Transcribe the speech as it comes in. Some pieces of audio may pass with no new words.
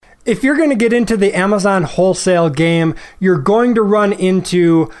if you're going to get into the Amazon wholesale game, you're going to run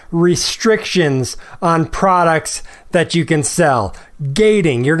into restrictions on products that you can sell.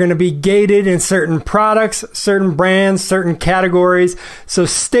 Gating. You're going to be gated in certain products, certain brands, certain categories. So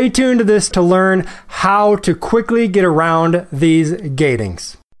stay tuned to this to learn how to quickly get around these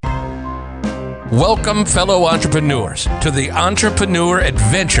gatings. Welcome, fellow entrepreneurs, to the Entrepreneur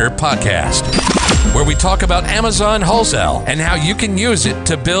Adventure Podcast, where we talk about Amazon wholesale and how you can use it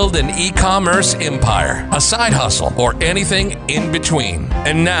to build an e-commerce empire, a side hustle, or anything in between.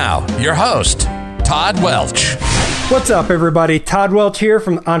 And now, your host, Todd Welch. What's up, everybody? Todd Welch here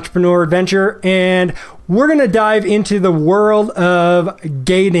from Entrepreneur Adventure, and we're going to dive into the world of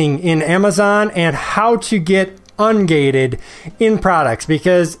gating in Amazon and how to get ungated in products.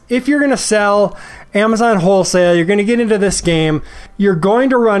 Because if you're going to sell Amazon wholesale, you're going to get into this game, you're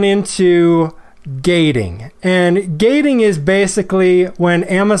going to run into gating. And gating is basically when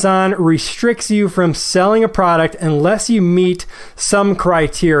Amazon restricts you from selling a product unless you meet some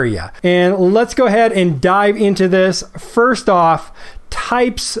criteria. And let's go ahead and dive into this. First off,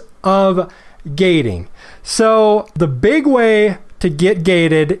 types of gating. So the big way to get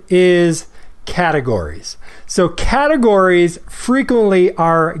gated is categories. So categories frequently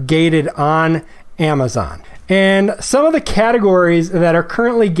are gated on Amazon. And some of the categories that are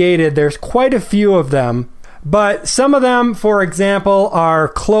currently gated, there's quite a few of them. But some of them, for example, are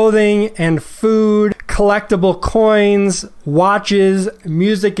clothing and food, collectible coins, watches,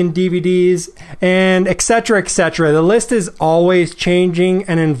 music and DVDs, and etc., etc. The list is always changing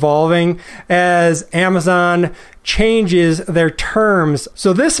and evolving as Amazon changes their terms.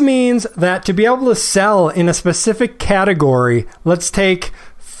 So this means that to be able to sell in a specific category, let's take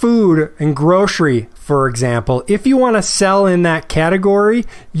food and grocery, for example. If you want to sell in that category,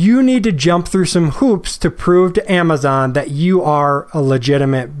 you need to jump through some hoops to prove to Amazon that you are a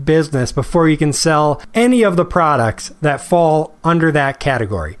legitimate business before you can sell any of the products that fall under that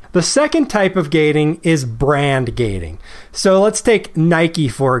category. The second type of gating is brand gating. So let's take Nike,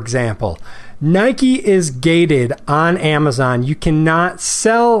 for example. Nike is gated on Amazon. You cannot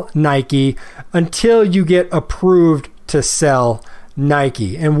sell Nike until you get approved to sell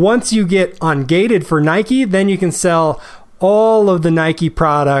Nike. And once you get ungated for Nike, then you can sell all of the Nike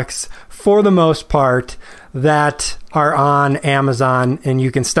products for the most part that are on Amazon, and you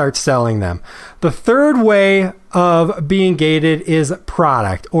can start selling them. The third way of being gated is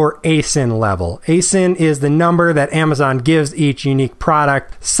product or ASIN level. ASIN is the number that Amazon gives each unique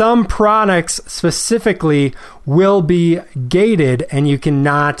product. Some products specifically will be gated, and you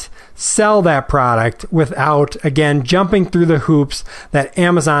cannot sell that product without, again, jumping through the hoops that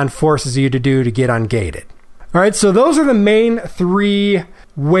Amazon forces you to do to get ungated. All right, so those are the main three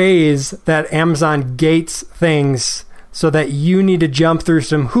ways that Amazon gates things so that you need to jump through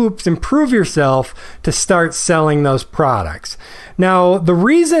some hoops and prove yourself to start selling those products. Now, the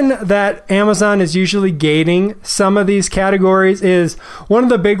reason that Amazon is usually gating some of these categories is one of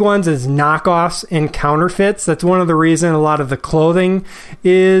the big ones is knockoffs and counterfeits. That's one of the reasons a lot of the clothing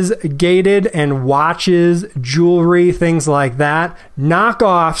is gated, and watches, jewelry, things like that.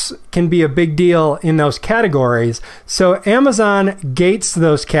 Knockoffs can be a big deal in those categories. So Amazon gates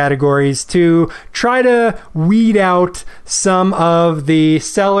those categories to try to weed out some of the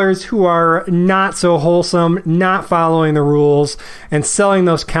sellers who are not so wholesome, not following the rules, and selling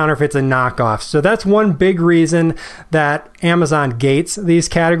those counterfeits and knockoffs. So that's one big reason that Amazon gates these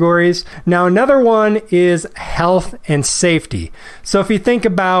categories. Now, another one is health and safety. So if you think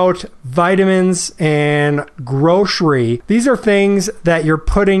about vitamins and grocery, these are things that you're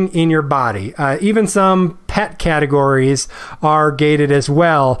putting in your body. Even some pet categories are gated as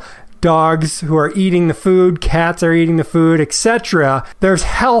well. Dogs who are eating the food, cats are eating the food, etc. There's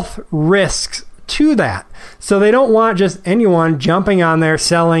health risks to that. So they don't want just anyone jumping on there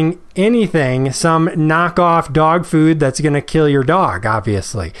selling anything, some knockoff dog food that's going to kill your dog,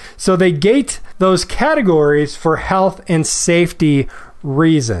 obviously. So they gate those categories for health and safety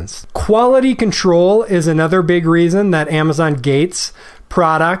reasons. Quality control is another big reason that Amazon gates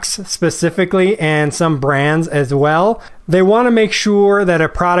products specifically, and some brands as well. They want to make sure that a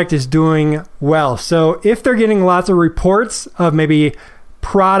product is doing well. So if they're getting lots of reports of maybe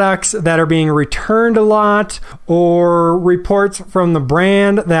products that are being returned a lot, or reports from the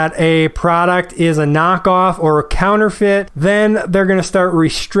brand that a product is a knockoff or a counterfeit, then they're going to start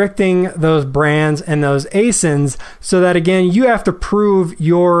restricting those brands and those ASINs, so that again, you have to prove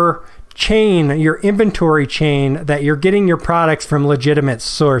your chain, your inventory chain, that you're getting your products from legitimate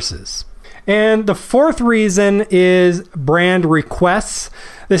sources. And the fourth reason is brand requests.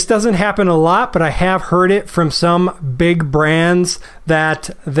 This doesn't happen a lot, but I have heard it from some big brands that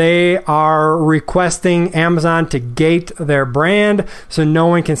they are requesting Amazon to gate their brand so no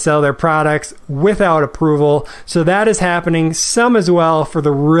one can sell their products without approval. So that is happening some as well for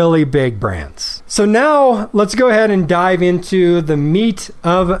the really big brands. So now let's go ahead and dive into the meat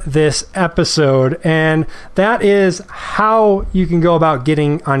of this episode, and that is how you can go about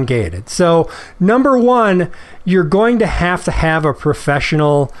getting ungated. So number one, you're going to have a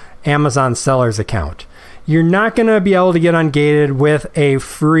professional Amazon sellers account. You're not going to be able to get ungated with a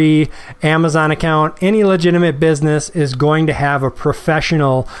free Amazon account. Any legitimate business is going to have a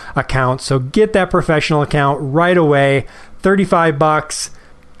professional account. So get that professional account right away. $35,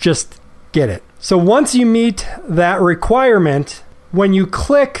 just get it. So once you meet that requirement, when you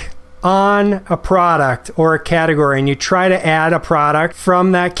click on a product or a category and you try to add a product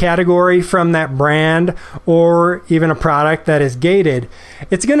from that category, from that brand, or even a product that is gated,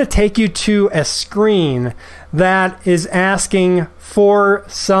 it's going to take you to a screen that is asking for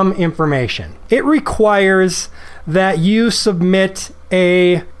some information. It requires that you submit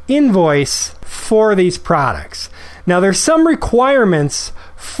a invoice for these products. Now, there's some requirements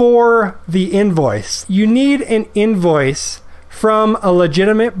for the invoice. You need an invoice from a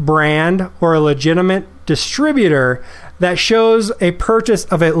legitimate brand or a legitimate distributor that shows a purchase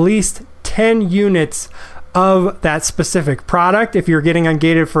of at least 10 units of that specific product if you're getting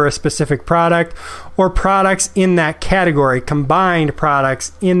ungated for a specific product, or products in that category, combined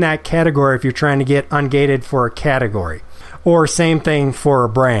products in that category if you're trying to get ungated for a category, or same thing for a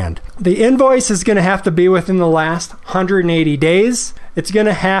brand. The invoice is going to have to be within the last 180 days. It's going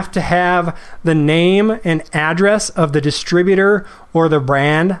to have the name and address of the distributor or the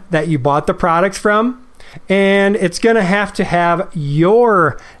brand that you bought the products from. And it's going to have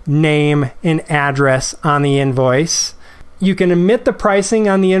your name and address on the invoice. You can omit the pricing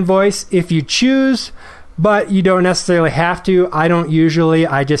on the invoice if you choose, but you don't necessarily have to. I don't usually.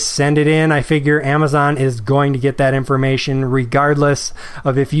 I just send it in. I figure Amazon is going to get that information regardless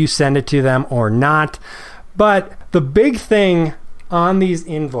of if you send it to them or not. But the big thing on these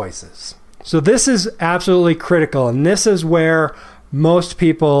invoices, so this is absolutely critical, and this is where most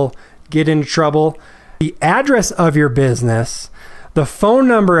people get into trouble. The address of your business, the phone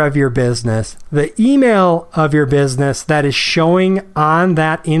number of your business, the email of your business that is showing on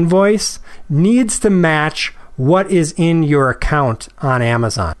that invoice needs to match what is in your account on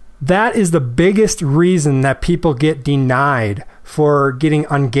Amazon. That is the biggest reason that people get denied for getting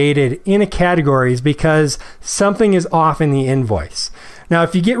ungated in a category, is because something is off in the invoice. Now,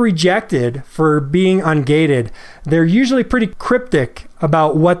 if you get rejected for being ungated, they're usually pretty cryptic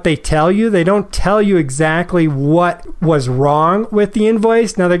about what they tell you. They don't tell you exactly what was wrong with the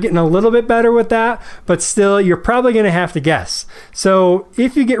invoice. Now, they're getting a little bit better with that, but still, you're probably going to have to guess. So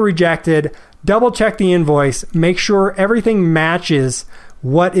if you get rejected, double check the invoice, make sure everything matches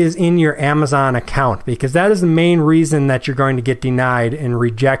what is in your Amazon account, because that is the main reason that you're going to get denied and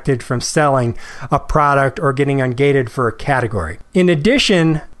rejected from selling a product or getting ungated for a category. In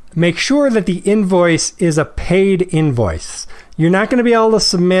addition, make sure that the invoice is a paid invoice. You're not going to be able to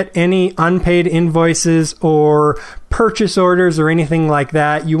submit any unpaid invoices or purchase orders or anything like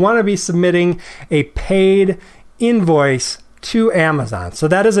that. You want to be submitting a paid invoice to Amazon. So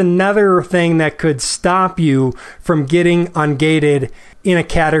that is another thing that could stop you from getting ungated in a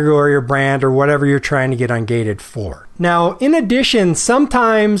category or brand or whatever you're trying to get ungated for. Now, in addition,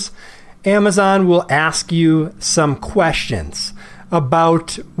 sometimes Amazon will ask you some questions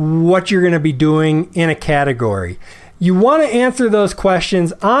about what you're going to be doing in a category. You want to answer those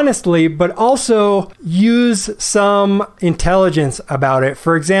questions honestly, but also use some intelligence about it.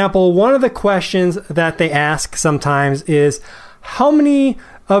 For example, one of the questions that they ask sometimes is, how many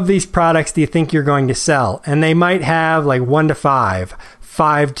of these products do you think you're going to sell? And they might have like 1 to 5,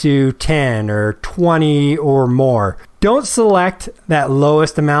 5 to 10, or 20 or more. Don't select that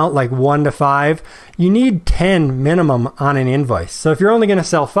lowest amount, like 1 to 5. You need 10 minimum on an invoice. So if you're only going to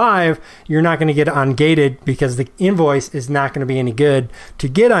sell 5, you're not going to get ungated because the invoice is not going to be any good to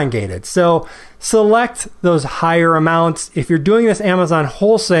get ungated. So select those higher amounts. If you're doing this Amazon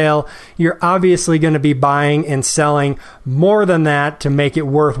wholesale, you're obviously going to be buying and selling more than that to make it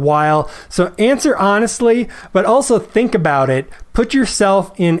worthwhile. So answer honestly, but also think about it. Put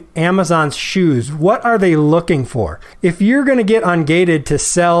yourself in Amazon's shoes. What are they looking for? If you're going to get ungated to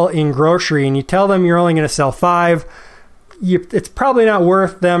sell in grocery and you tell them you're only going to sell 5, it's probably not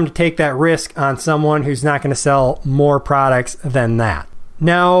worth them to take that risk on someone who's not going to sell more products than that.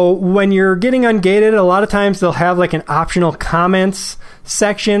 Now, when you're getting ungated, a lot of times they'll have like an optional comments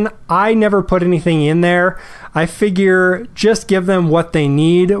section. I never put anything in there. I figure just give them what they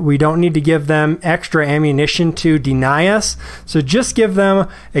need. We don't need to give them extra ammunition to deny us. So just give them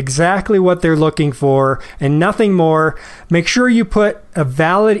exactly what they're looking for and nothing more. Make sure you put a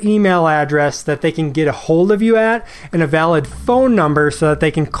valid email address that they can get a hold of you at and a valid phone number so that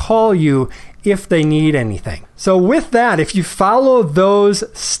they can call you if they need anything. So with that, if you follow those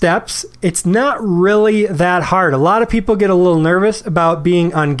steps, it's not really that hard. A lot of people get a little nervous about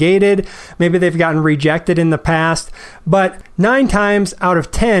being ungated. Maybe they've gotten rejected in the past, but 9 times out of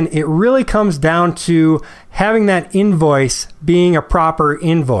 10, it really comes down to having that invoice being a proper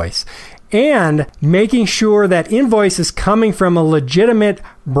invoice and making sure that invoice is coming from a legitimate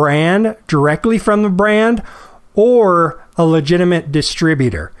brand, directly from the brand, or a legitimate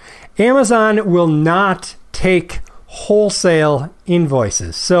distributor. Amazon will not take wholesale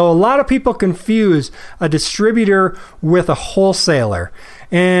invoices. So a lot of people confuse a distributor with a wholesaler.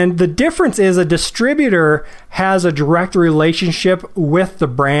 And the difference is a distributor has a direct relationship with the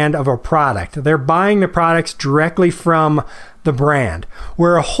brand of a product. They're buying the products directly from the brand,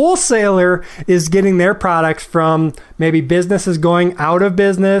 where a wholesaler is getting their products from maybe businesses going out of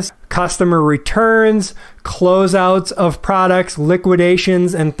business, customer returns, closeouts of products,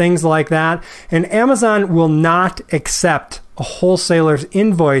 liquidations, and things like that. And Amazon will not accept a wholesaler's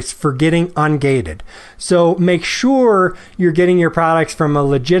invoice for getting ungated. So make sure you're getting your products from a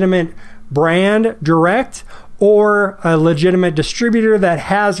legitimate brand direct or a legitimate distributor that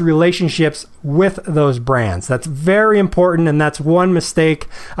has relationships with those brands. That's very important, and that's one mistake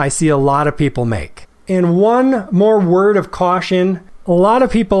I see a lot of people make. And one more word of caution, a lot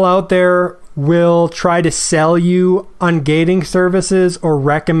of people out there will try to sell you ungating services or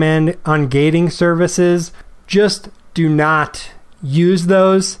recommend ungating services. Just do not use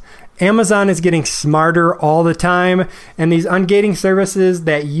those. Amazon is getting smarter all the time, and these ungating services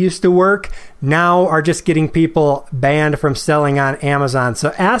that used to work now are just getting people banned from selling on Amazon.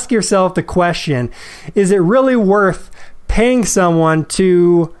 So ask yourself the question, is it really worth paying someone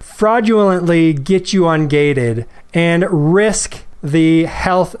to fraudulently get you ungated and risk the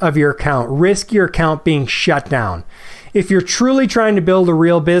health of your account, risk your account being shut down? If you're truly trying to build a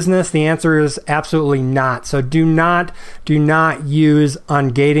real business, the answer is absolutely not. So do not use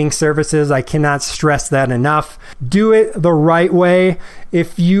ungating services. I cannot stress that enough. Do it the right way.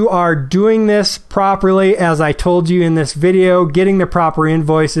 If you are doing this properly, as I told you in this video, getting the proper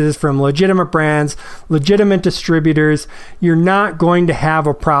invoices from legitimate brands, legitimate distributors, you're not going to have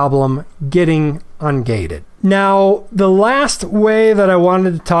a problem getting ungated. Now, the last way that I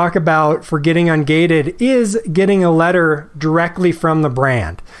wanted to talk about for getting ungated is getting a letter directly from the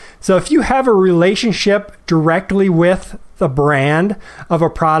brand. So if you have a relationship directly with the brand of a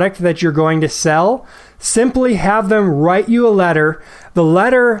product that you're going to sell, simply have them write you a letter. The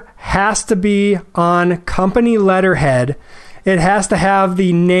letter has to be on company letterhead. It has to have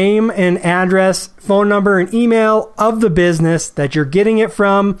the name and address, phone number, and email of the business that you're getting it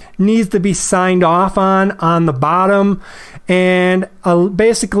from. Needs to be signed off on the bottom. And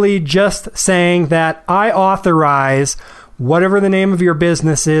basically just saying that I authorize whatever the name of your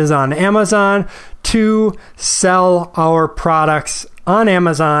business is on Amazon to sell our products on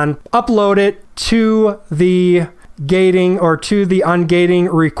Amazon. Upload it to the gating or to the ungating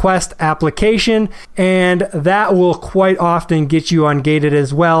request application, and that will quite often get you ungated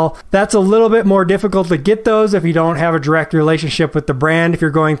as well. That's a little bit more difficult to get those if you don't have a direct relationship with the brand, if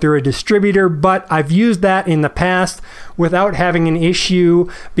you're going through a distributor, but I've used that in the past without having an issue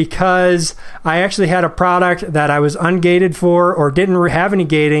because I actually had a product that I was ungated for or didn't have any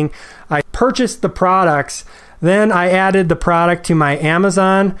gating. I purchased the products, then I added the product to my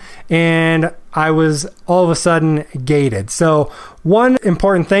Amazon, and I was all of a sudden gated. So one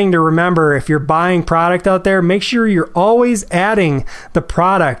important thing to remember if you're buying product out there, make sure you're always adding the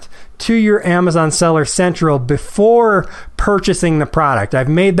product to your Amazon Seller Central before purchasing the product. I've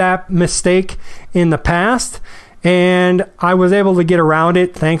made that mistake in the past, and I was able to get around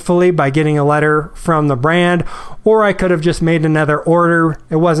it, thankfully, by getting a letter from the brand, or I could have just made another order.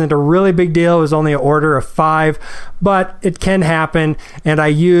 It wasn't a really big deal. It was only an order of 5, but it can happen, and I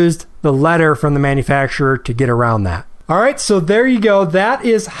used the letter from the manufacturer to get around that. All right, so there you go. That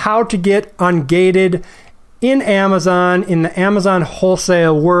is how to get ungated in Amazon, in the Amazon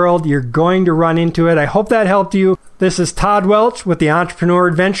wholesale world. You're going to run into it. I hope that helped you. This is Todd Welch with the Entrepreneur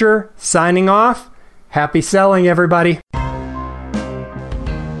Adventure, signing off. Happy selling, everybody.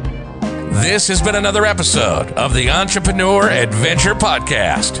 This has been another episode of the Entrepreneur Adventure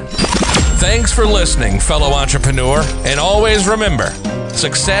Podcast. Thanks for listening, fellow entrepreneur, and always remember,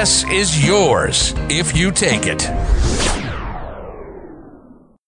 success is yours if you take it.